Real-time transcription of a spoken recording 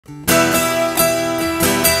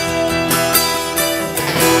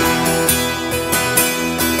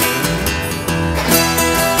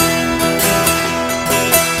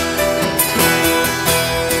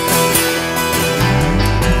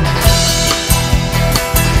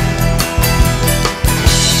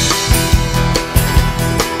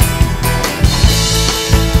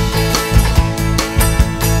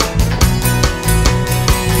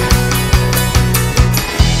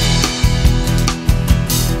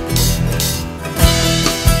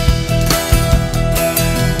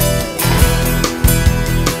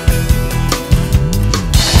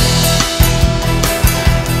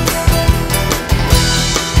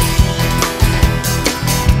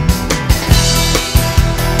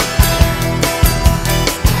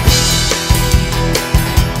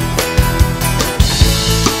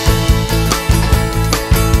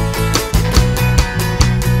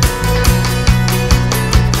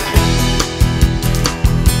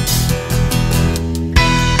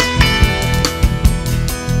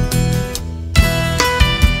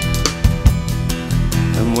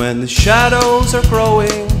when the shadows are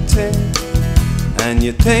growing thin, and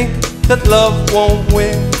you think that love won't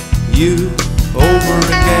win you over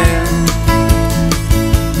again.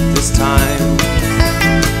 This time,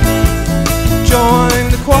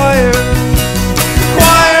 join the choir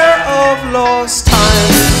of lost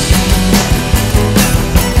time.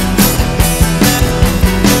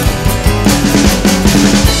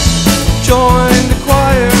 Join the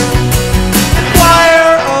choir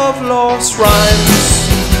of lost rhymes.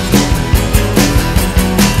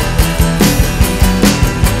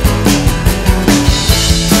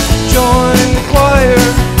 Join the choir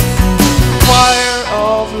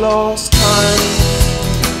of lost time.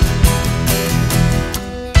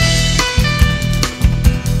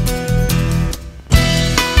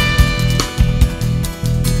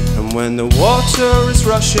 And when the water is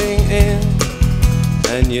rushing in,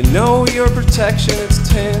 and you know your protection is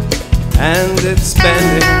tin, and it's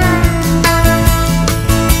bending,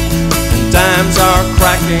 and dams are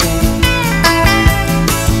cracking,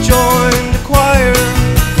 join the choir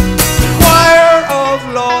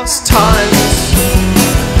of lost times.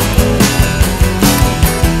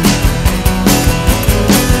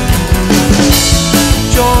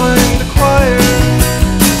 Join the choir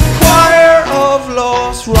of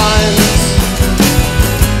lost rhymes.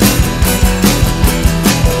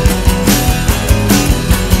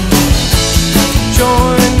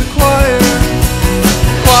 Join the choir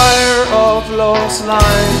of lost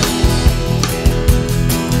lines.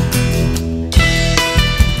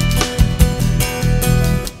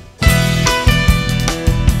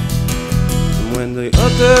 And when the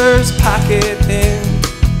others pack it in,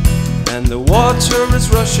 and the water is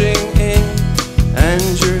rushing in, and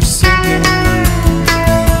you're sinking,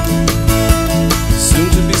 soon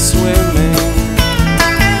to be swimming,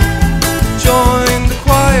 join the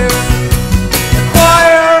choir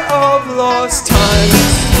of lost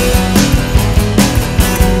times.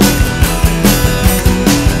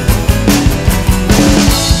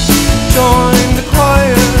 Join the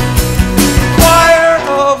choir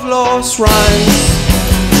of lost rhymes.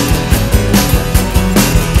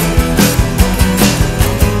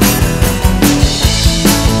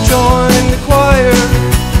 Join the choir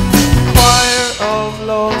of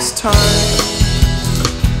lost time.